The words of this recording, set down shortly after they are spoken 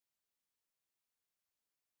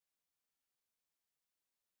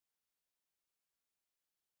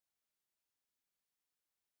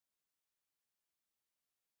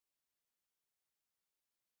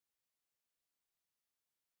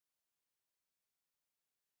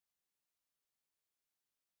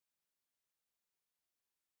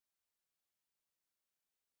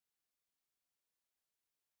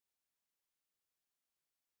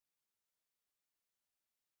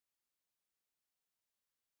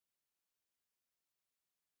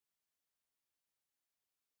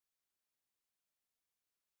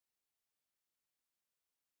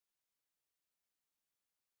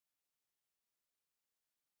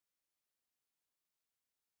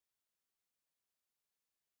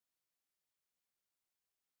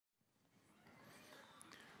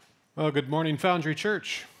Well, good morning, Foundry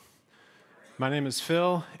Church. My name is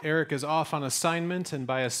Phil. Eric is off on assignment, and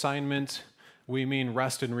by assignment, we mean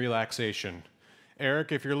rest and relaxation.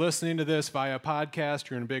 Eric, if you're listening to this via podcast,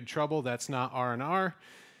 you're in big trouble. That's not R&R.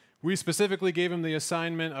 We specifically gave him the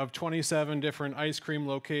assignment of 27 different ice cream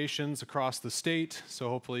locations across the state, so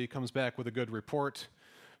hopefully he comes back with a good report.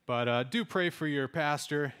 But do pray for your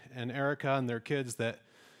pastor and Erica and their kids that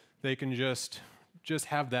they can just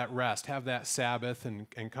have that rest, have that Sabbath,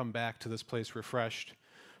 and come back to this place refreshed.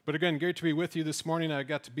 But again, great to be with you this morning. I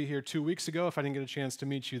got to be here 2 weeks ago. If I didn't get a chance to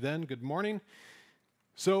meet you then, good morning.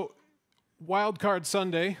 So, Wildcard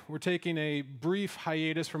Sunday, we're taking a brief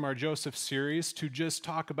hiatus from our Joseph series to just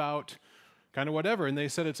talk about kind of whatever. And they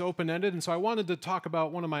said it's open-ended, and so I wanted to talk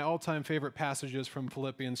about one of my all-time favorite passages from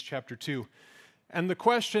Philippians chapter 2. And the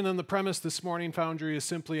question and the premise this morning, Foundry, is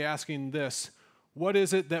simply asking this: what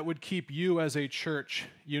is it that would keep you as a church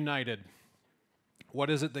united? What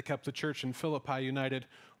is it that kept the church in Philippi united?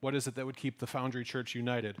 What is it that would keep the Foundry Church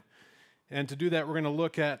united? And to do that, we're going to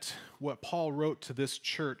look at what Paul wrote to this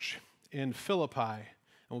church in Philippi.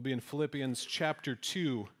 And we'll be in Philippians chapter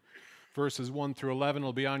 2, verses 1 through 11.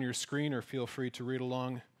 It'll be on your screen, or feel free to read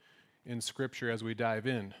along in Scripture as we dive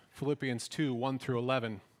in. Philippians 2, 1 through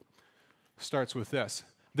 11 starts with this: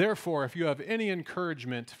 "Therefore, if you have any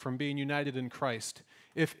encouragement from being united in Christ,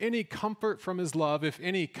 if any comfort from his love, if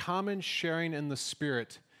any common sharing in the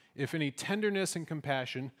Spirit, if any tenderness and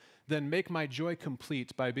compassion, then make my joy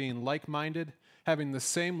complete by being like-minded, having the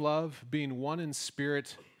same love, being one in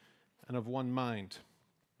spirit and of one mind.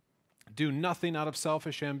 Do nothing out of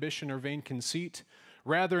selfish ambition or vain conceit.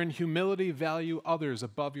 Rather, in humility, value others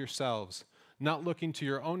above yourselves, not looking to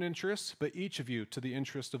your own interests, but each of you to the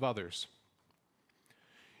interest of others.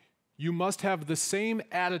 You must have the same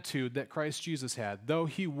attitude that Christ Jesus had. Though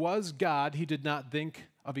he was God, he did not think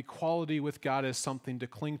of equality with God as something to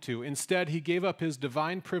cling to. Instead, he gave up his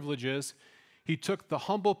divine privileges. He took the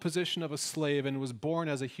humble position of a slave and was born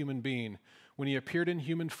as a human being. When he appeared in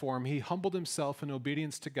human form, he humbled himself in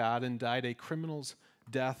obedience to God and died a criminal's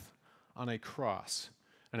death on a cross."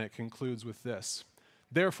 And it concludes with this: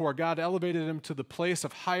 "Therefore, God elevated him to the place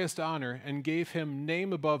of highest honor and gave him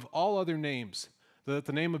name above all other names, that at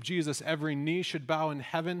the name of Jesus every knee should bow in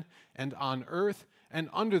heaven and on earth and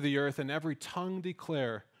under the earth, and every tongue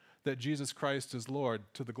declare that Jesus Christ is Lord,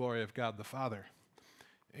 to the glory of God the Father."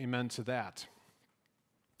 Amen to that.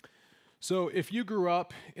 So if you grew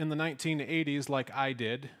up in the 1980s like I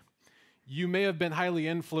did, you may have been highly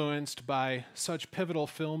influenced by such pivotal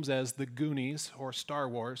films as The Goonies or Star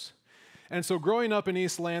Wars. And so growing up in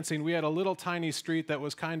East Lansing, we had a little tiny street that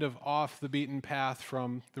was kind of off the beaten path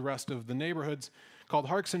from the rest of the neighborhoods, called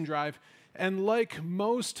Harbison Drive. And like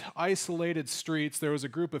most isolated streets, there was a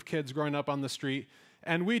group of kids growing up on the street,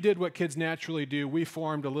 and we did what kids naturally do. We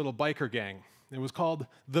formed a little biker gang. It was called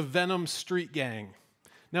the Venom Street Gang.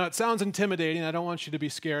 Now, it sounds intimidating. I don't want you to be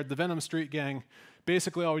scared. The Venom Street Gang,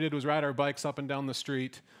 basically all we did was ride our bikes up and down the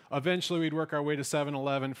street. Eventually, we'd work our way to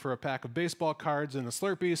 7-Eleven for a pack of baseball cards and the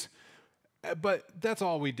Slurpees. But that's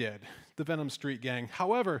all we did, the Venom Street Gang.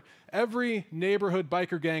 However, every neighborhood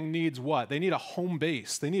biker gang needs what? They need a home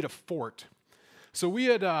base. They need a fort. So we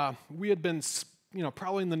had been,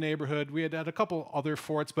 prowling the neighborhood. We had a couple other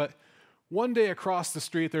forts, but one day across the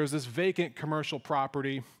street, there was this vacant commercial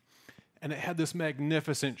property, and it had this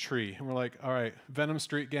magnificent tree. And we're like, all right, Venom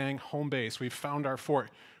Street Gang, home base. We found our fort.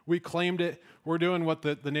 We claimed it. We're doing what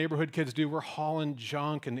the neighborhood kids do. We're hauling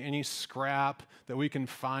junk and any scrap that we can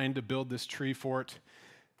find to build this tree fort.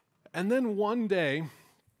 And then one day,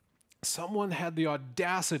 someone had the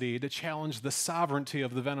audacity to challenge the sovereignty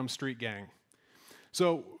of the Venom Street Gang.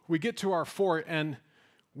 So we get to our fort, and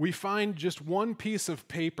we find just one piece of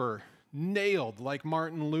paper nailed, like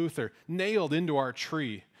Martin Luther, nailed into our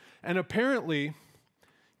tree. And apparently,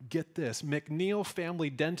 get this, McNeil Family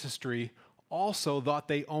Dentistry also thought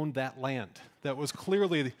they owned that land. That was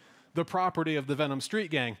clearly the property of the Venom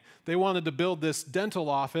Street Gang. They wanted to build this dental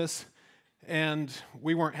office, and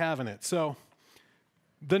we weren't having it. So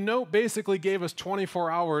the note basically gave us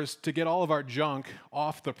 24 hours to get all of our junk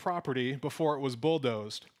off the property before it was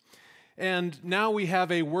bulldozed. And now we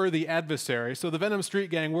have a worthy adversary. So the Venom Street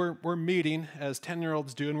Gang, we're meeting as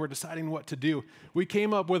 10-year-olds do, and we're deciding what to do. We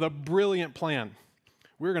came up with a brilliant plan.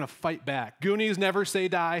 We're going to fight back. Goonies never say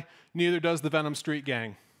die, neither does the Venom Street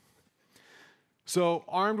Gang. So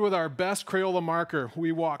armed with our best Crayola marker,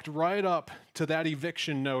 we walked right up to that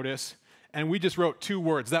eviction notice, and we just wrote 2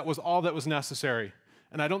 words. That was all that was necessary.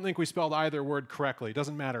 And I don't think we spelled either word correctly. It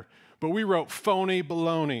doesn't matter. But we wrote phony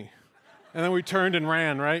baloney. And then we turned and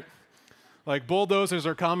ran, right? Like bulldozers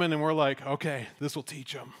are coming, and we're like, okay, this will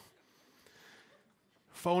teach them.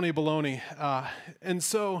 Phony baloney. And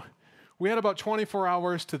so we had about 24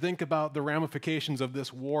 hours to think about the ramifications of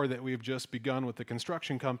this war that we've just begun with the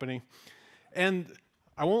construction company. And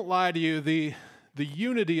I won't lie to you, the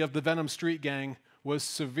unity of the Venom Street Gang was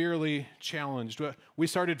severely challenged. We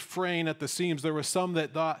started fraying at the seams. There were some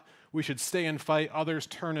that thought we should stay and fight, others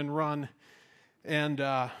turn and run. And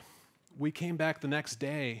we came back the next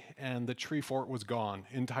day, and the tree fort was gone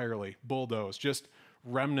entirely, bulldozed, just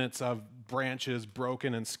remnants of branches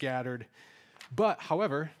broken and scattered. But,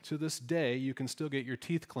 however, to this day, you can still get your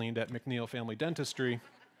teeth cleaned at McNeil Family Dentistry.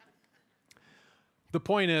 The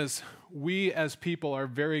point is, we as people are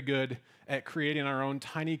very good at creating our own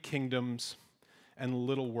tiny kingdoms and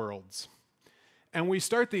little worlds. And we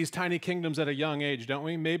start these tiny kingdoms at a young age, don't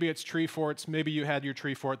we? Maybe it's tree forts. Maybe you had your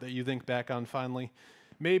tree fort that you think back on fondly.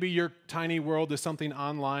 Maybe your tiny world is something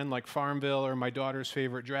online like Farmville or my daughter's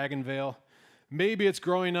favorite, Dragonvale. Maybe it's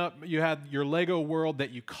growing up, you had your Lego world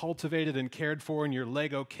that you cultivated and cared for, and your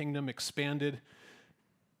Lego kingdom expanded.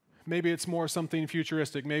 Maybe it's more something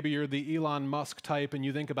futuristic. Maybe you're the Elon Musk type and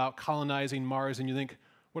you think about colonizing Mars and you think,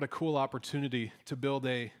 what a cool opportunity to build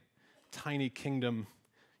a tiny kingdom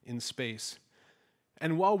in space.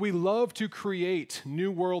 And while we love to create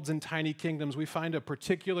new worlds and tiny kingdoms, we find a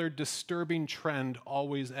particular disturbing trend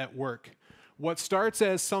always at work. What starts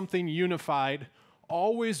as something unified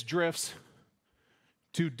always drifts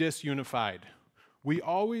to disunified. We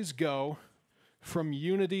always go from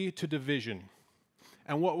unity to division.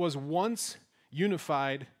 And what was once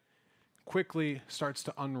unified quickly starts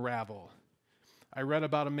to unravel. I read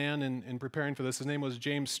about a man in preparing for this. His name was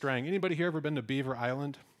James Strang. Anybody here ever been to Beaver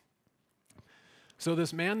Island? So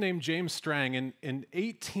this man named James Strang, in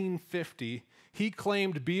 1850, he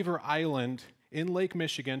claimed Beaver Island in Lake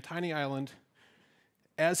Michigan, tiny island,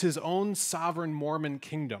 as his own sovereign Mormon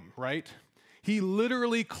kingdom, right? He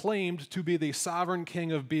literally claimed to be the sovereign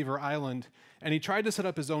king of Beaver Island, and he tried to set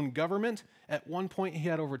up his own government. At one point, he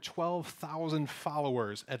had over 12,000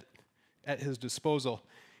 followers at his disposal.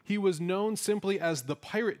 He was known simply as the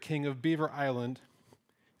pirate king of Beaver Island,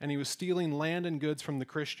 and he was stealing land and goods from the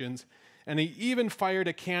Christians, and he even fired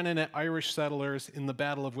a cannon at Irish settlers in the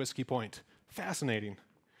Battle of Whiskey Point. Fascinating.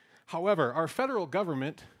 However, our federal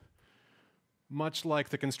government, much like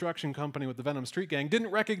the construction company with the Venom Street Gang,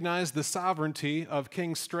 didn't recognize the sovereignty of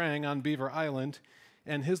King Strang on Beaver Island,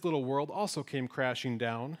 and his little world also came crashing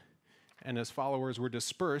down, and his followers were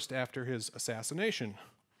dispersed after his assassination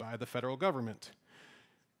by the federal government.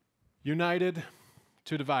 United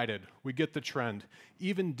to divided. We get the trend.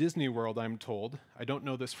 Even Disney World, I'm told, I don't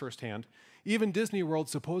know this firsthand, even Disney World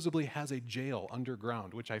supposedly has a jail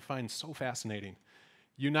underground, which I find so fascinating.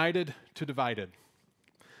 United to divided.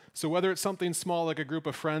 So whether it's something small like a group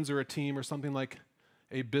of friends or a team or something like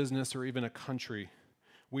a business or even a country,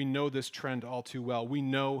 we know this trend all too well. We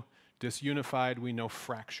know disunified, we know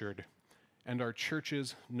fractured, and our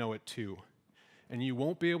churches know it too. And you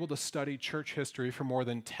won't be able to study church history for more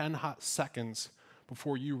than 10 hot seconds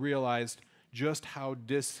before you realized just how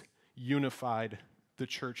disunified the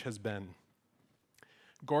church has been.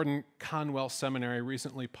 Gordon Conwell Seminary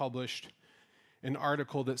recently published an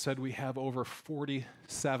article that said we have over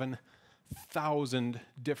 47,000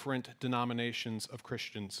 different denominations of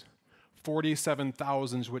Christians.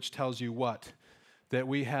 47,000, which tells you what? That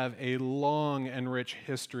we have a long and rich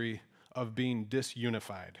history of being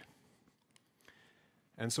disunified.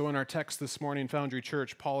 And so in our text this morning, Foundry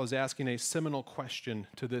Church, Paul is asking a seminal question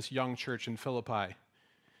to this young church in Philippi.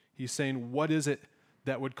 He's saying, what is it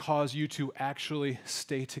that would cause you to actually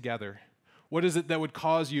stay together? What is it that would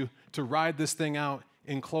cause you to ride this thing out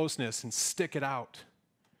in closeness and stick it out?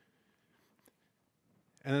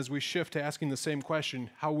 And as we shift to asking the same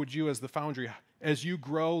question, how would you as the Foundry, as you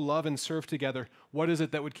grow, love, and serve together, what is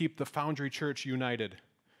it that would keep the Foundry Church united?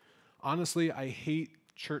 Honestly, I hate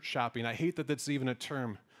church shopping. I hate that that's even a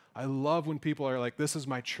term. I love when people are like, this is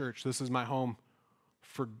my church, this is my home.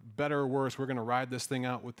 For better or worse, we're going to ride this thing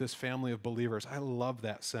out with this family of believers. I love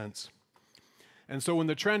that sense. And so when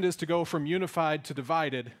the trend is to go from unified to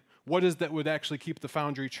divided, what is that would actually keep the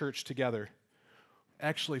Foundry Church together?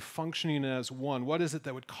 Actually functioning as one. What is it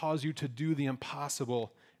that would cause you to do the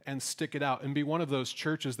impossible and stick it out and be one of those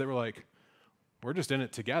churches that were like, we're just in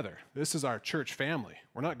it together. This is our church family.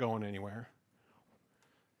 We're not going anywhere.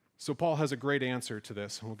 So Paul has a great answer to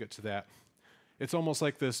this, and we'll get to that. It's almost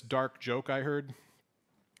like this dark joke I heard,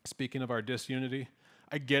 speaking of our disunity.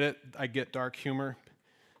 I get it. I get dark humor.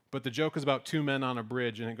 But the joke is about two men on a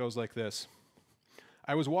bridge, and it goes like this.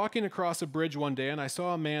 I was walking across a bridge one day, and I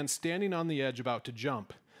saw a man standing on the edge about to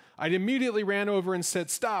jump. I immediately ran over and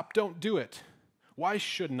said, "Stop, don't do it." "Why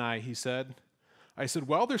shouldn't I?" he said. I said,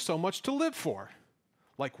 "Well, there's so much to live for.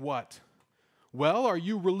 Like what? Well, are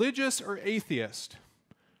you religious or atheist?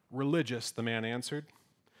 Religious, the man answered.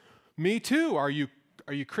 Me too. Are you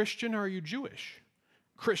Christian or are you Jewish?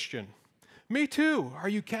 Christian. Me too. Are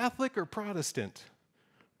you Catholic or Protestant?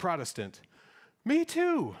 Protestant. Me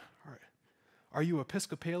too. Are you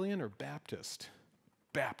Episcopalian or Baptist?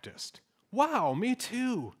 Baptist. Wow, me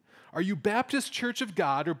too. Are you Baptist Church of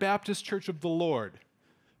God or Baptist Church of the Lord?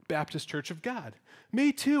 Baptist Church of God.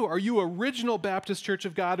 Me too. Are you Original Baptist Church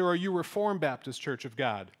of God or are you Reformed Baptist Church of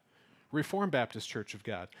God? Reformed Baptist Church of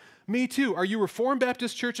God. Me too. Are you Reformed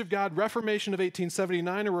Baptist Church of God, Reformation of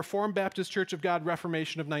 1879, or Reformed Baptist Church of God,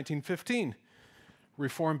 Reformation of 1915?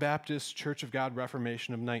 Reformed Baptist Church of God,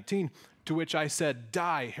 Reformation of 19, to which I said,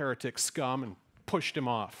 die, heretic scum, and pushed him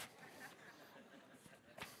off.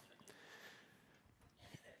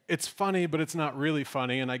 It's funny, but it's not really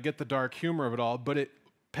funny, and I get the dark humor of it all, but it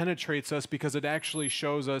penetrates us because it actually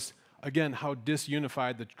shows us, again, how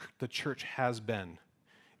disunified the church has been.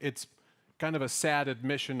 It's kind of a sad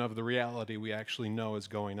admission of the reality we actually know is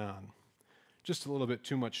going on. Just a little bit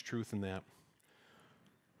too much truth in that.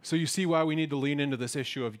 So you see why we need to lean into this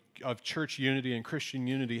issue of church unity and Christian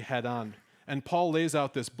unity head on. And Paul lays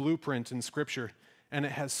out this blueprint in Scripture, and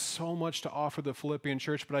it has so much to offer the Philippian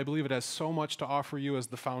church, but I believe it has so much to offer you as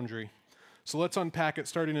the Foundry. So let's unpack it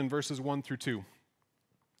starting in verses 1 through 2.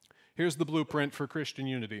 Here's the blueprint for Christian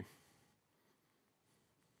unity.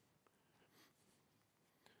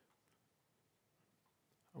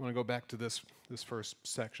 I want to go back to this first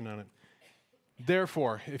section on it.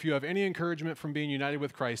 Therefore, if you have any encouragement from being united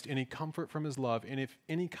with Christ, any comfort from his love, and if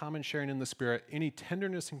any common sharing in the Spirit, any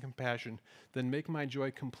tenderness and compassion, then make my joy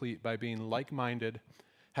complete by being like-minded,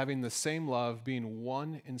 having the same love, being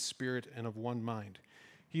one in spirit and of one mind.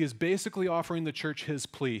 He is basically offering the church his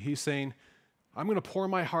plea. He's saying, I'm going to pour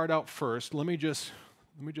my heart out first. Let me just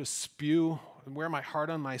spew and wear my heart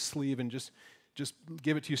on my sleeve and just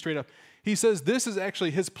give it to you straight up. He says this is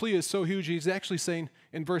actually, his plea is so huge, he's actually saying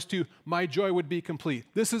in verse 2, my joy would be complete.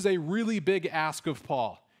 This is a really big ask of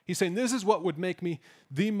Paul. He's saying this is what would make me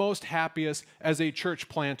the most happiest as a church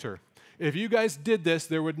planter. If you guys did this,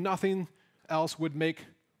 there would nothing else would make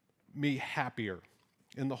me happier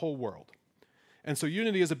in the whole world. And so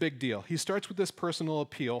unity is a big deal. He starts with this personal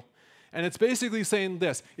appeal, and it's basically saying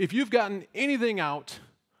this: if you've gotten anything out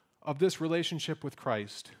of this relationship with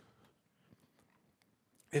Christ,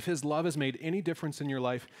 if his love has made any difference in your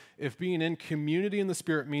life, if being in community in the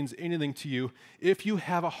Spirit means anything to you, if you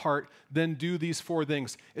have a heart, then do these 4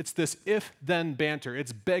 things. It's this if-then banter.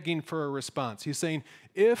 It's begging for a response. He's saying,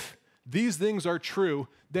 if these things are true,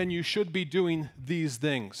 then you should be doing these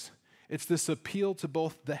things. It's this appeal to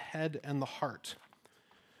both the head and the heart.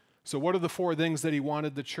 So what are the 4 things that he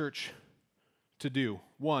wanted the church to do?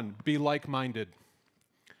 1, be like-minded.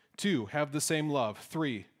 2, have the same love.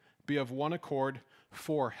 3, be of one accord.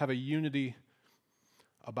 4, have a unity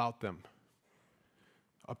about them.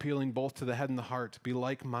 Appealing both to the head and the heart. Be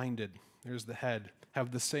like-minded. There's the head.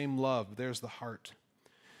 Have the same love. There's the heart.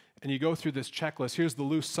 And you go through this checklist. Here's the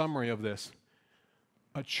loose summary of this.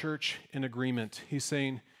 A church in agreement. He's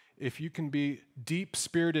saying, if you can be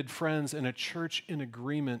deep-spirited friends in a church in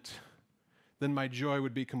agreement, then my joy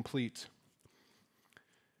would be complete.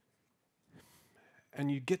 And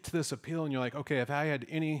you get to this appeal and you're like, okay, if I had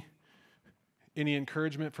any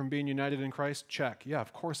encouragement from being united in Christ? Check. Yeah,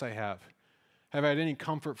 of course I have. Have I had any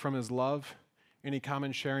comfort from his love? Any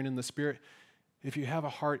common sharing in the Spirit? If you have a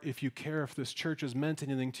heart, if you care, if this church has meant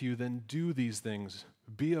anything to you, then do these things.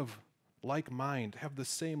 Be of like mind. Have the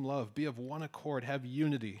same love. Be of one accord. Have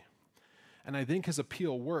unity. And I think his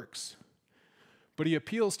appeal works. But he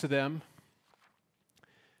appeals to them,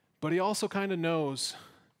 but he also kind of knows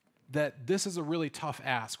that this is a really tough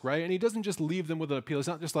ask, right? And he doesn't just leave them with an appeal. It's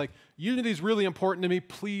not just like, unity is really important to me,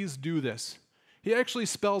 please do this. He actually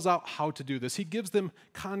spells out how to do this. He gives them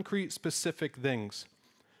concrete, specific things.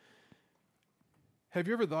 Have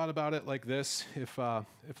you ever thought about it like this? If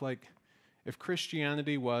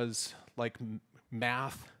Christianity was like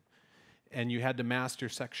math, and you had to master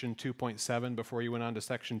section 2.7 before you went on to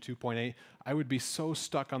section 2.8, I would be so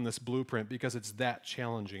stuck on this blueprint because it's that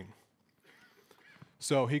challenging.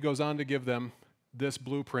 So he goes on to give them this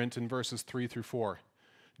blueprint in verses 3 through 4.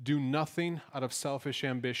 Do nothing out of selfish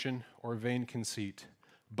ambition or vain conceit,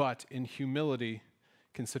 but in humility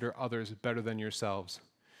consider others better than yourselves.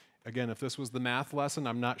 Again, if this was the math lesson,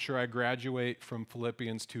 I'm not sure I graduate from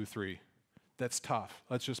Philippians 2:3. That's tough.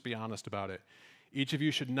 Let's just be honest about it. Each of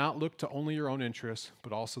you should not look to only your own interests,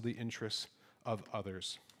 but also the interests of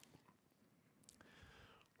others.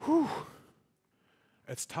 Whew.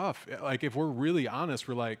 It's tough. Like, if we're really honest,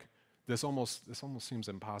 we're like, this almost seems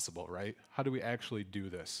impossible, right? How do we actually do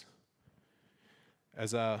this?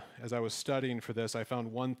 As I was studying for this, I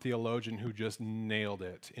found one theologian who just nailed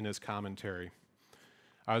it in his commentary.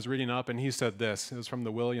 I was reading up, and he said this. It was from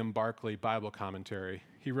the William Barclay Bible Commentary.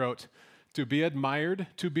 He wrote, "To be admired,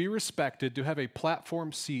 to be respected, to have a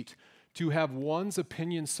platform seat, to have one's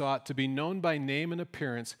opinion sought, to be known by name and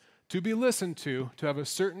appearance, to be listened to have a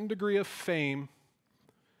certain degree of fame,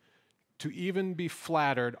 to even be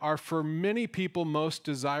flattered, are for many people most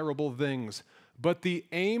desirable things. But the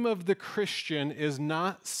aim of the Christian is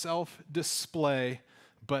not self-display,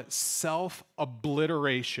 but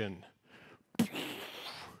self-obliteration."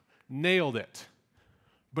 Nailed it.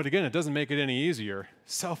 But again, it doesn't make it any easier.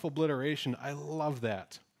 Self-obliteration, I love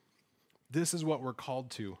that. This is what we're called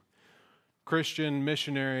to. Christian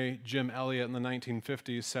missionary Jim Elliot in the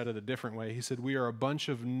 1950s said it a different way. He said, "We are a bunch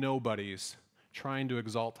of nobodies trying to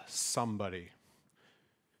exalt somebody."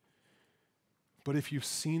 But if you've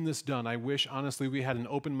seen this done, I wish, honestly, we had an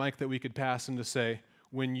open mic that we could pass and to say,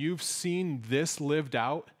 when you've seen this lived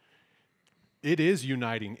out, it is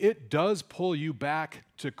uniting. It does pull you back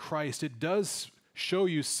to Christ. It does show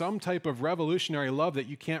you some type of revolutionary love that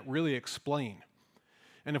you can't really explain.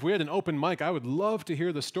 And if we had an open mic, I would love to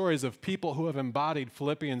hear the stories of people who have embodied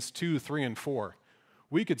Philippians 2, 3, and 4.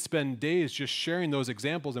 We could spend days just sharing those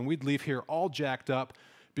examples, and we'd leave here all jacked up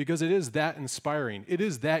because it is that inspiring. It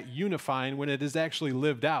is that unifying when it is actually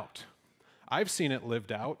lived out. I've seen it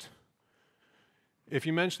lived out. If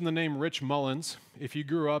you mention the name Rich Mullins, if you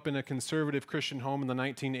grew up in a conservative Christian home in the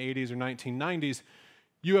 1980s or 1990s,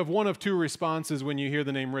 you have one of two responses when you hear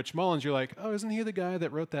the name Rich Mullins. You're like, oh, isn't he the guy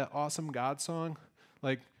that wrote that awesome God song?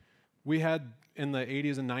 Like, we had in the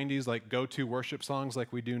 80s and 90s, like, go-to worship songs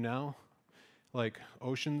like we do now, like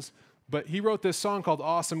Oceans. But he wrote this song called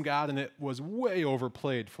Awesome God, and it was way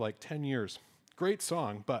overplayed for like 10 years. Great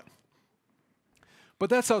song, but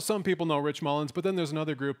that's how some people know Rich Mullins. But then there's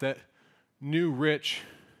another group that knew Rich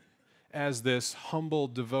as this humble,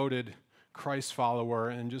 devoted Christ follower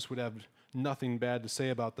and just would have nothing bad to say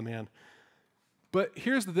about the man. But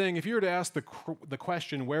here's the thing. If you were to ask the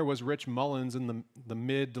question, where was Rich Mullins in the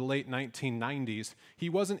mid to late 1990s, he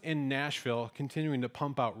wasn't in Nashville continuing to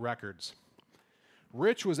pump out records.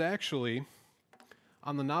 Rich was actually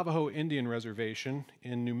on the Navajo Indian Reservation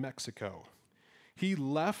in New Mexico. He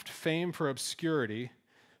left fame for obscurity,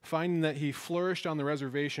 finding that he flourished on the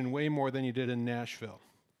reservation way more than he did in Nashville.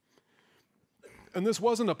 And this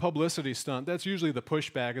wasn't a publicity stunt. That's usually the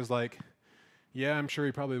pushback, is like, yeah, I'm sure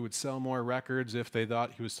he probably would sell more records if they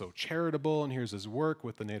thought he was so charitable, and here's his work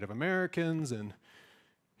with the Native Americans. And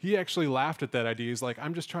he actually laughed at that idea. He's like,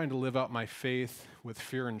 I'm just trying to live out my faith with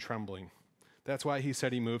fear and trembling. That's why he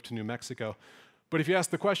said he moved to New Mexico. But if you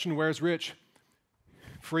ask the question, where's Rich?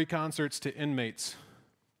 Free concerts to inmates.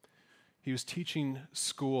 He was teaching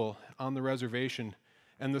school on the reservation,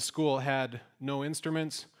 and the school had no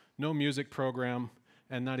instruments, no music program,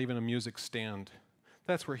 and not even a music stand.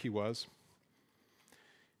 That's where he was.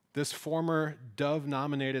 This former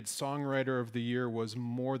Dove-nominated Songwriter of the Year was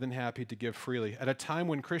more than happy to give freely. At a time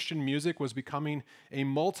when Christian music was becoming a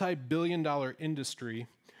multi-billion-dollar industry,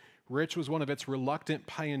 Rich was one of its reluctant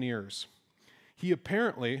pioneers. He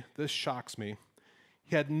apparently, this shocks me,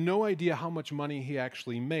 he had no idea how much money he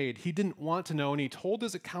actually made. He didn't want to know, and he told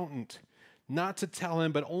his accountant not to tell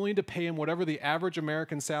him, but only to pay him whatever the average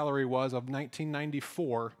American salary was of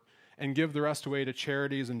 1994 and give the rest away to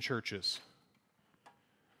charities and churches.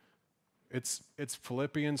 It's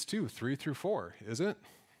Philippians 2, 3 through 4, is it?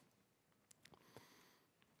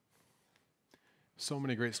 So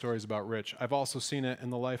many great stories about Rich. I've also seen it in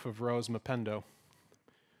the life of Rose Mapendo.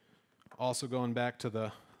 Also going back to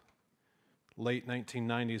the late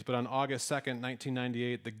 1990s, but on August 2nd,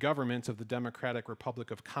 1998, the government of the Democratic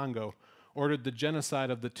Republic of Congo ordered the genocide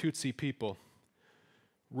of the Tutsi people.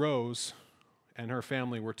 Rose and her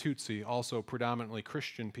family were Tutsi, also predominantly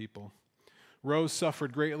Christian people. Rose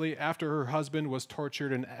suffered greatly after her husband was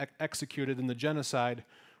tortured and executed in the genocide.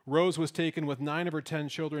 Rose was taken with 9 of her 10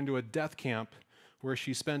 children to a death camp where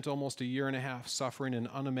she spent almost a year and a half suffering in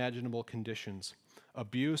unimaginable conditions.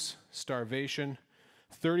 Abuse, starvation,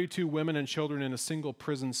 32 women and children in a single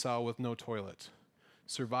prison cell with no toilet.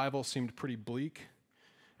 Survival seemed pretty bleak.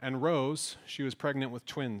 And Rose, she was pregnant with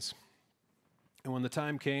twins. And when the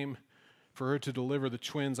time came for her to deliver the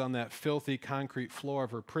twins on that filthy concrete floor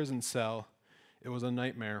of her prison cell, it was a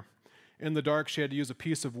nightmare. In the dark, she had to use a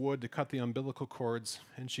piece of wood to cut the umbilical cords,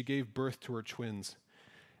 and she gave birth to her twins.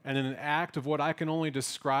 And in an act of what I can only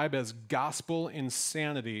describe as gospel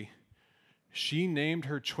insanity, she named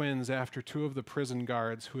her twins after 2 of the prison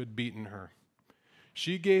guards who had beaten her.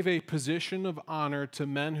 She gave a position of honor to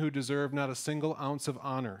men who deserve not a single ounce of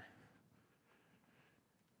honor.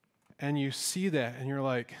 And you see that, and you're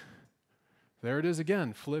like, there it is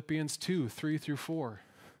again, Philippians 2, 3 through 4.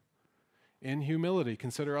 In humility,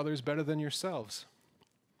 consider others better than yourselves.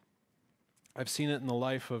 I've seen it in the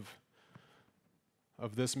life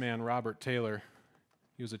of this man, Robert Taylor.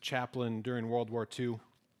 He was a chaplain during World War II.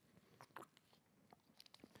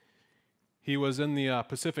 He was in the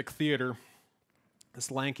Pacific Theater, this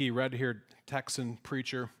lanky, red-haired Texan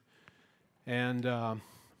preacher, and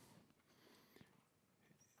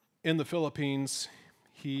in the Philippines,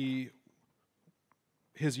 his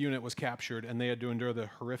unit was captured, and they had to endure the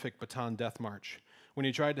horrific Bataan Death March. When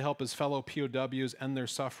he tried to help his fellow POWs end their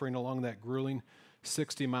suffering along that grueling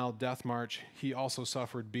 60-mile death march, he also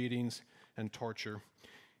suffered beatings and torture.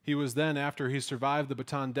 He was then, after he survived the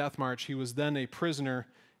Bataan Death March, he was then a prisoner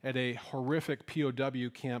at a horrific POW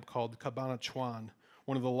camp called Cabanatuan,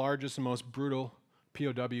 one of the largest and most brutal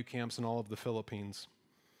POW camps in all of the Philippines.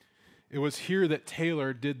 It was here that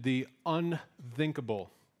Taylor did the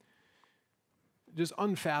unthinkable. Just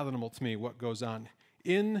unfathomable to me what goes on.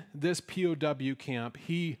 In this POW camp,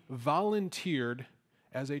 he volunteered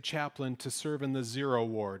as a chaplain to serve in the Zero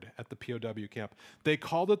Ward at the POW camp. They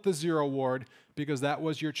called it the Zero Ward because that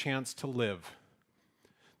was your chance to live.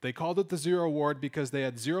 They called it the Zero Ward because they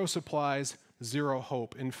had zero supplies, zero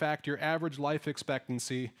hope. In fact, your average life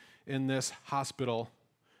expectancy in this hospital,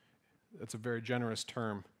 that's a very generous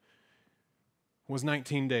term, was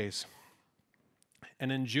 19 days.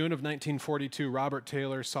 And in June of 1942, Robert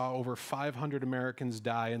Taylor saw over 500 Americans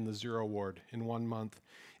die in the Zero Ward in 1 month.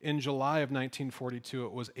 In July of 1942,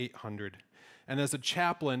 it was 800. And as a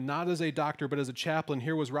chaplain, not as a doctor, but as a chaplain,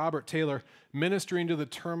 here was Robert Taylor ministering to the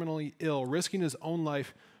terminally ill, risking his own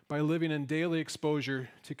life by living in daily exposure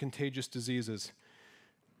to contagious diseases.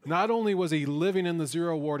 Not only was he living in the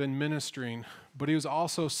Zero Ward and ministering, but he was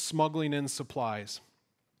also smuggling in supplies.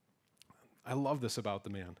 I love this about the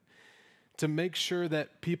man. To make sure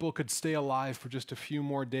that people could stay alive for just a few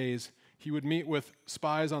more days, he would meet with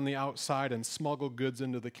spies on the outside and smuggle goods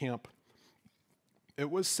into the camp. It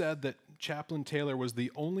was said that Chaplain Taylor was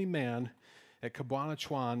the only man at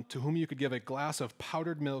Cabanatuan to whom you could give a glass of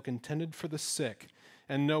powdered milk intended for the sick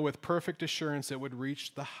and know with perfect assurance it would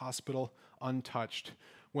reach the hospital untouched.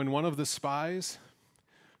 When one of the spies,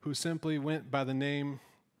 who simply went by the name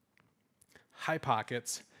High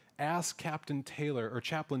Pockets, asked Chaplain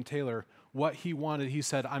Taylor what he wanted, he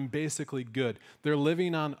said, "I'm basically good." They're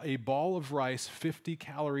living on a ball of rice, 50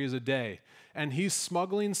 calories a day, and he's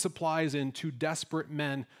smuggling supplies in to desperate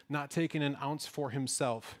men, not taking an ounce for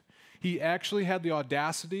himself. He actually had the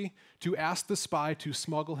audacity to ask the spy to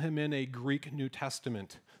smuggle him in a Greek New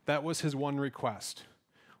Testament. That was his one request,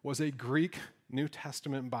 was a Greek New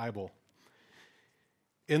Testament Bible.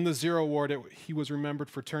 In the Zero Ward, he was remembered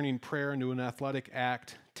for turning prayer into an athletic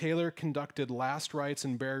act. Taylor conducted last rites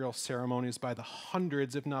and burial ceremonies by the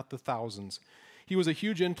hundreds, if not the thousands. He was a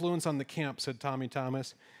huge influence on the camp, said Tommy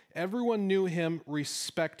Thomas. Everyone knew him,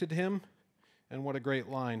 respected him, and what a great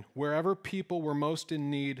line. Wherever people were most in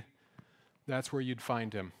need, that's where you'd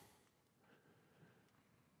find him.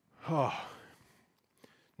 Oh.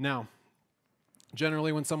 Now,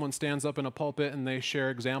 generally, when someone stands up in a pulpit and they share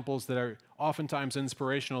examples that are oftentimes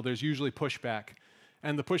inspirational, there's usually pushback.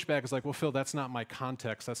 And the pushback is like, well, Phil, that's not my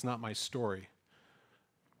context. That's not my story.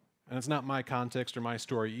 And it's not my context or my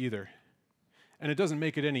story either. And it doesn't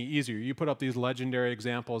make it any easier. You put up these legendary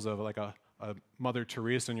examples of like a Mother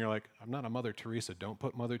Teresa, and you're like, I'm not a Mother Teresa. Don't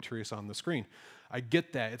put Mother Teresa on the screen. I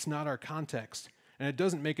get that. It's not our context. And it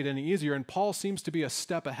doesn't make it any easier. And Paul seems to be a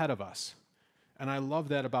step ahead of us. And I love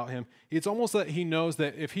that about him. It's almost that he knows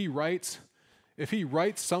that if he writes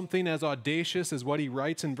something as audacious as what he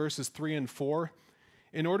writes in verses 3 and 4,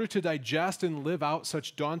 in order to digest and live out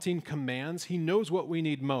such daunting commands, he knows what we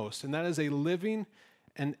need most, and that is a living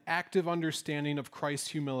and active understanding of Christ's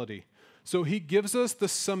humility. So he gives us the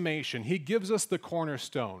summation. He gives us the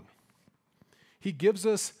cornerstone. He gives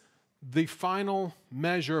us the final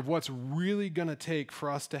measure of what's really going to take for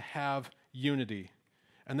us to have unity.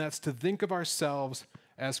 And that's to think of ourselves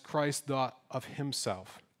as Christ thought of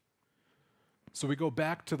himself. So we go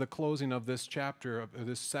back to the closing of this chapter, of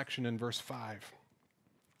this section in verse 5.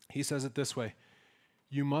 He says it this way: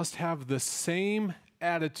 you must have the same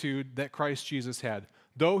attitude that Christ Jesus had.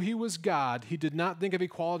 Though he was God, he did not think of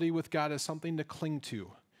equality with God as something to cling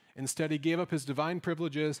to. Instead, he gave up his divine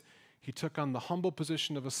privileges. He took on the humble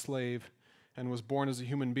position of a slave and was born as a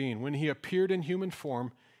human being. When he appeared in human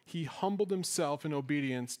form, he humbled himself in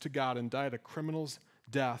obedience to God and died a criminal's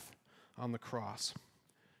death on the cross.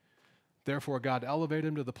 Therefore, God elevated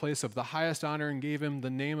him to the place of the highest honor and gave him the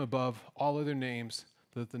name above all other names,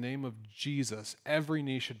 that at the name of Jesus, every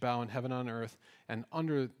knee should bow in heaven, on earth, and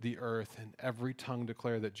under the earth, and every tongue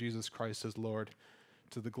declare that Jesus Christ is Lord,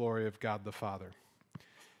 to the glory of God the Father.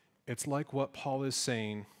 It's like what Paul is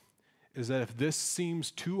saying is that if this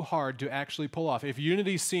seems too hard to actually pull off, if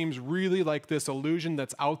unity seems really like this illusion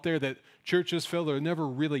that's out there that churches feel they're never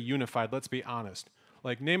really unified, let's be honest.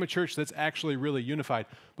 Like, name a church that's actually really unified.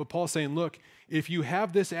 But Paul's saying, look, if you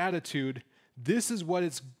have this attitude, this is what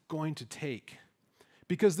it's going to take.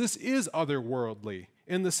 Because this is otherworldly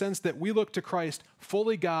in the sense that we look to Christ,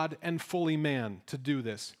 fully God and fully man, to do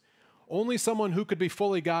this. Only someone who could be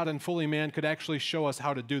fully God and fully man could actually show us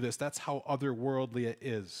how to do this. That's how otherworldly it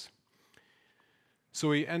is.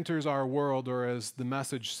 So he enters our world, or as the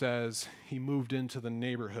message says, he moved into the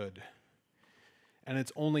neighborhood. And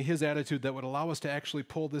it's only his attitude that would allow us to actually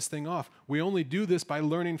pull this thing off. We only do this by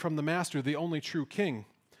learning from the Master, the only true King.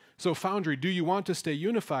 So Foundry, do you want to stay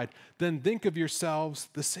unified? Then think of yourselves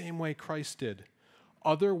the same way Christ did.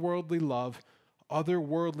 Otherworldly love,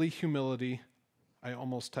 otherworldly humility. I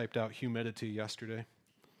almost typed out humidity yesterday.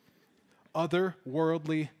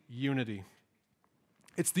 Otherworldly unity.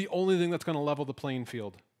 It's the only thing that's going to level the playing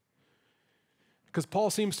field. Because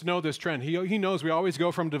Paul seems to know this trend. He knows we always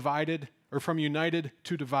go from divided or from united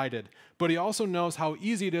to divided. But he also knows how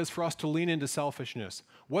easy it is for us to lean into selfishness.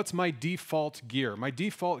 What's my default gear? My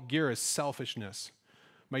default gear is selfishness.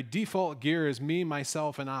 My default gear is me,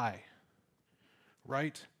 myself, and I.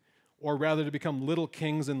 Right? Or rather to become little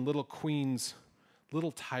kings and little queens,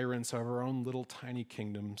 little tyrants of our own little tiny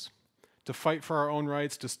kingdoms. To fight for our own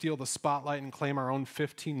rights, to steal the spotlight and claim our own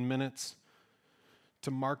 15 minutes.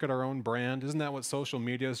 To market our own brand. Isn't that what social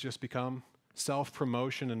media has just become?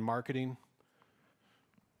 Self-promotion and marketing.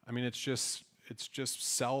 I mean, it's just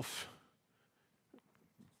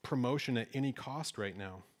self-promotion at any cost right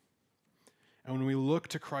now. And when we look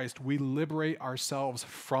to Christ, we liberate ourselves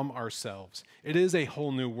from ourselves. It is a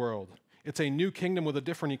whole new world. It's a new kingdom with a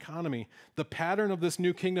different economy. The pattern of this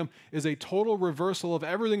new kingdom is a total reversal of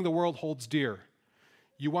everything the world holds dear.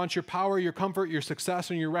 You want your power, your comfort, your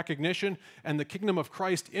success, and your recognition, and the kingdom of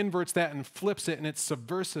Christ inverts that and flips it, and it's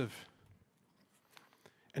subversive.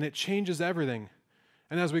 And it changes everything.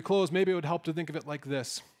 And as we close, maybe it would help to think of it like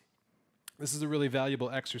this. This is a really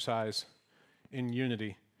valuable exercise in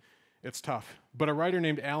unity. It's tough. But a writer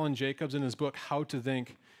named Alan Jacobs, in his book, How to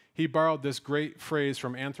Think, he borrowed this great phrase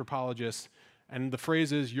from anthropologists, and the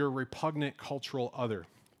phrase is, your repugnant cultural other.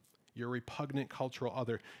 Your repugnant cultural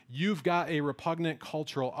other. You've got a repugnant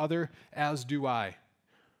cultural other, as do I.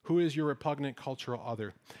 Who is your repugnant cultural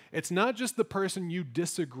other? It's not just the person you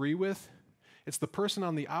disagree with, it's the person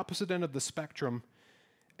on the opposite end of the spectrum,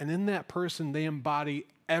 and in that person, they embody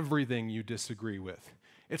everything you disagree with.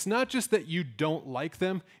 It's not just that you don't like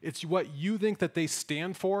them, it's what you think that they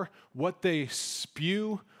stand for, what they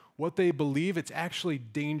spew, what they believe. It's actually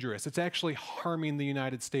dangerous. It's actually harming the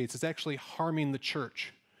United States. It's actually harming the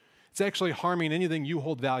church. It's actually harming anything you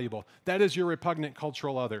hold valuable. That is your repugnant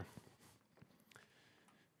cultural other.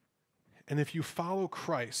 And if you follow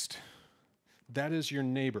Christ, that is your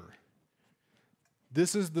neighbor.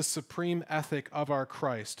 This is the supreme ethic of our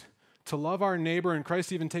Christ. To love our neighbor, and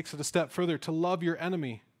Christ even takes it a step further, to love your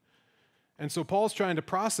enemy. And so Paul's trying to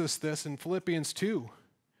process this in Philippians 2.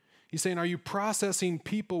 He's saying, are you processing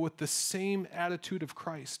people with the same attitude of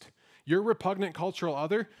Christ? Your repugnant cultural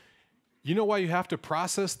other, you know why you have to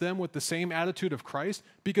process them with the same attitude of Christ?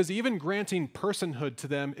 Because even granting personhood to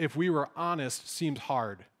them, if we were honest, seems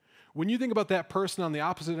hard. When you think about that person on the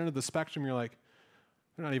opposite end of the spectrum, you're like,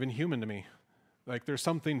 they're not even human to me. Like, there's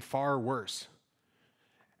something far worse.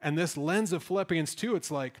 And this lens of Philippians 2, it's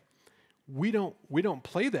like, we don't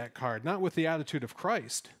play that card, not with the attitude of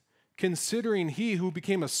Christ. Considering he who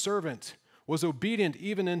became a servant was obedient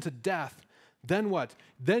even unto death, then what?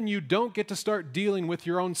 Then you don't get to start dealing with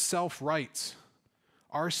your own self-rights.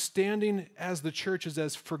 Our standing as the church is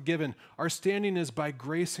as forgiven. Our standing is by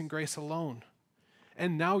grace and grace alone.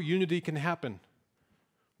 And now unity can happen.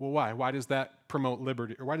 Well, why? Why does that promote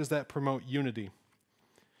liberty? Or why does that promote unity?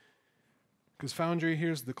 Because Foundry,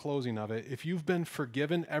 here's the closing of it. If you've been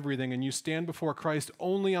forgiven everything and you stand before Christ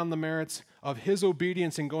only on the merits of his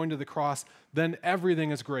obedience in going to the cross, then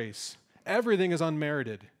everything is grace. Everything is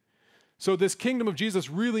unmerited. So this kingdom of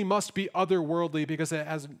Jesus really must be otherworldly because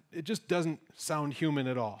it just doesn't sound human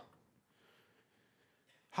at all.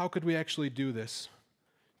 How could we actually do this?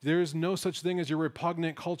 There is no such thing as your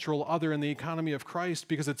repugnant cultural other in the economy of Christ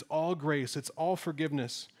because it's all grace, it's all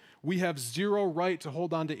forgiveness. We have zero right to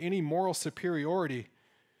hold on to any moral superiority.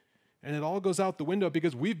 And it all goes out the window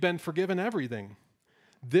because we've been forgiven everything.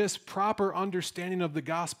 This proper understanding of the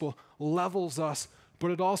gospel levels us,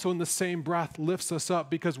 but it also in the same breath lifts us up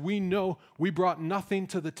because we know we brought nothing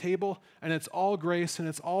to the table, and it's all grace, and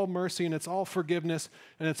it's all mercy, and it's all forgiveness,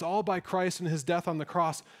 and it's all by Christ and his death on the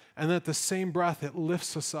cross. And then at the same breath, it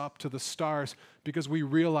lifts us up to the stars because we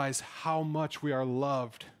realize how much we are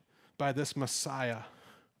loved by this Messiah.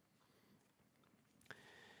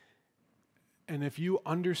 And if you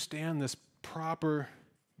understand this proper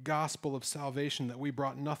gospel of salvation, that we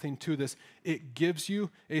brought nothing to this, it gives you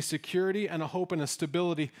a security and a hope and a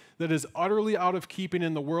stability that is utterly out of keeping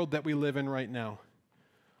in the world that we live in right now.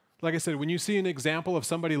 Like I said, when you see an example of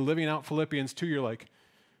somebody living out Philippians 2, you're like,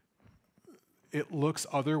 it looks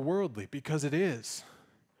otherworldly, because it is.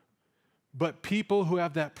 But people who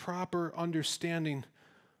have that proper understanding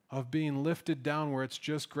of being lifted down where it's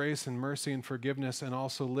just grace and mercy and forgiveness, and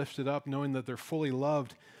also lifted up knowing that they're fully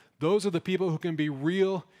loved, those are the people who can be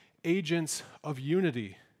real agents of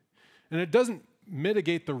unity. And it doesn't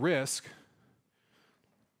mitigate the risk.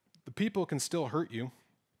 The people can still hurt you.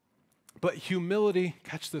 But humility,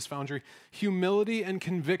 catch this, Foundry, humility and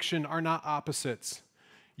conviction are not opposites.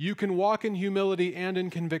 You can walk in humility and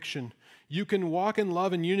in conviction. You can walk in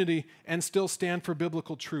love and unity and still stand for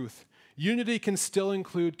biblical truth. Unity can still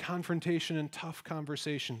include confrontation and tough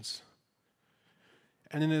conversations.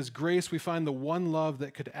 And in his grace, we find the one love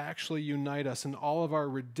that could actually unite us in all of our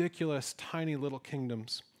ridiculous, tiny little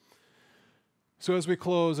kingdoms. So as we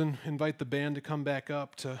close and invite the band to come back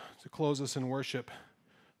up to close us in worship,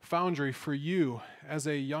 Foundry, for you as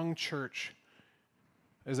a young church,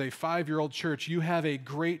 as a 5-year-old church, you have a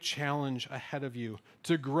great challenge ahead of you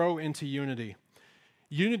to grow into unity.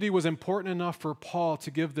 Unity was important enough for Paul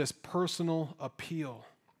to give this personal appeal.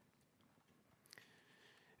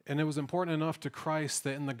 And it was important enough to Christ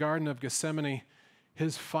that in the Garden of Gethsemane,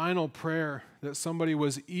 his final prayer that somebody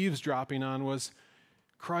was eavesdropping on was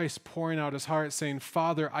Christ pouring out his heart saying,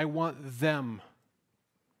 Father, I want them.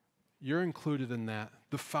 You're included in that,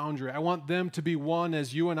 the Foundry. I want them to be one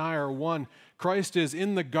as you and I are one. Christ is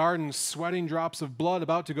in the garden sweating drops of blood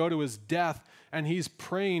about to go to his death, and he's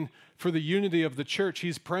praying for the unity of the church.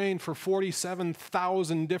 He's praying for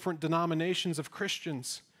 47,000 different denominations of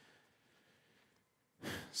Christians.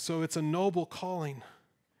 So it's a noble calling,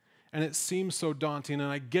 and it seems so daunting,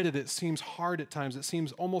 and I get it. It seems hard at times. It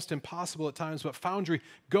seems almost impossible at times, but Foundry,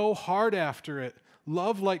 go hard after it.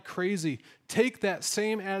 Love like crazy. Take that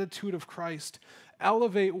same attitude of Christ.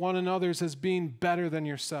 Elevate one another's as being better than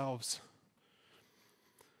yourselves.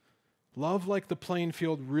 Love like the playing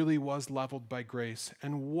field really was leveled by grace.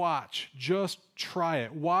 And watch, just try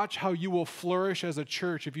it. Watch how you will flourish as a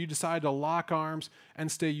church if you decide to lock arms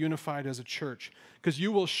and stay unified as a church. Because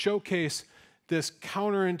you will showcase this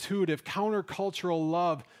counterintuitive, countercultural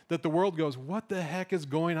love that the world goes, what the heck is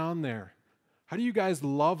going on there? How do you guys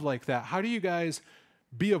love like that? How do you guys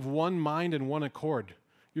be of one mind and one accord?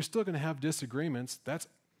 You're still going to have disagreements.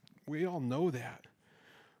 We all know that.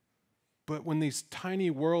 But when these tiny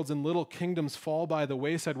worlds and little kingdoms fall by the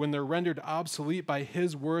wayside, when they're rendered obsolete by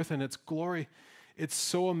his worth and its glory, it's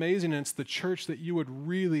so amazing. And it's the church that you would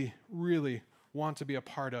really, really want to be a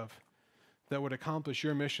part of, that would accomplish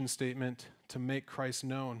your mission statement to make Christ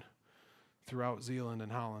known throughout Zeeland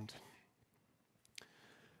and Holland.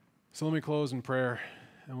 So let me close in prayer,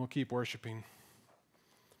 and we'll keep worshiping.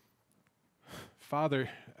 Father,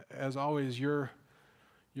 as always, your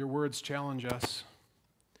words challenge us.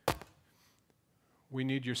 We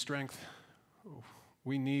need your strength.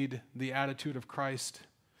 We need the attitude of Christ.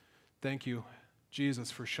 Thank you,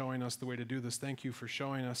 Jesus, for showing us the way to do this. Thank you for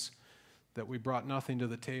showing us that we brought nothing to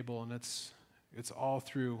the table, and it's all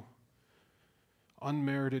through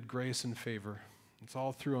unmerited grace and favor. It's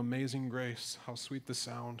all through amazing grace. How sweet the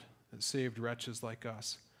sound that saved wretches like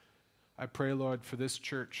us. I pray, Lord, for this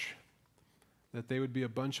church, that they would be a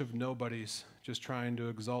bunch of nobodies just trying to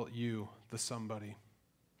exalt you, the somebody.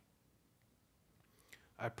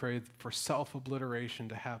 I pray for self-obliteration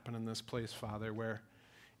to happen in this place, Father, where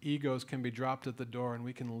egos can be dropped at the door and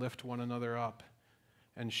we can lift one another up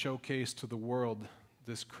and showcase to the world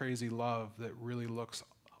this crazy love that really looks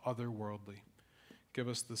otherworldly. Give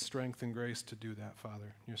us the strength and grace to do that,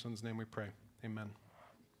 Father. In your Son's name we pray. Amen.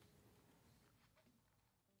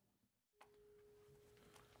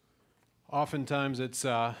 Oftentimes it's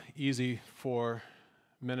easy for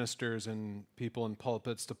ministers and people in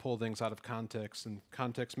pulpits to pull things out of context, and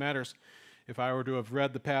context matters. If I were to have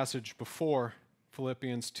read the passage before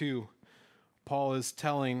Philippians 2, Paul is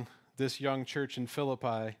telling this young church in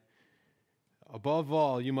Philippi, above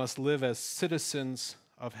all, you must live as citizens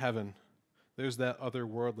of heaven. There's that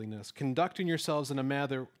otherworldliness. Conducting yourselves in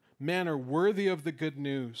a manner worthy of the good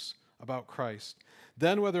news about Christ.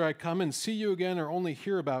 Then whether I come and see you again or only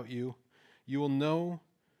hear about you, you will know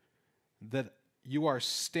that you are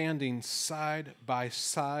standing side by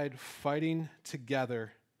side, fighting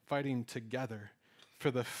together for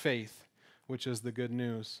the faith, which is the good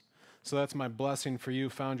news. So that's my blessing for you,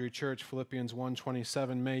 Foundry Church, Philippians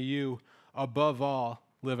 1:27. May you, above all,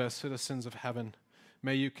 live as citizens of heaven.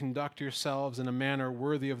 May you conduct yourselves in a manner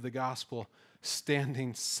worthy of the gospel,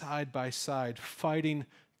 standing side by side, fighting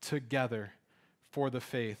together for the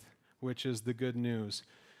faith, which is the good news.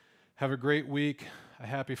 Have a great week, a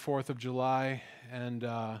happy 4th of July, and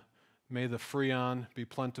may the Freon be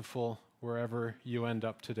plentiful wherever you end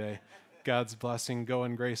up today. God's blessing. Go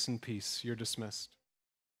in grace and peace. You're dismissed.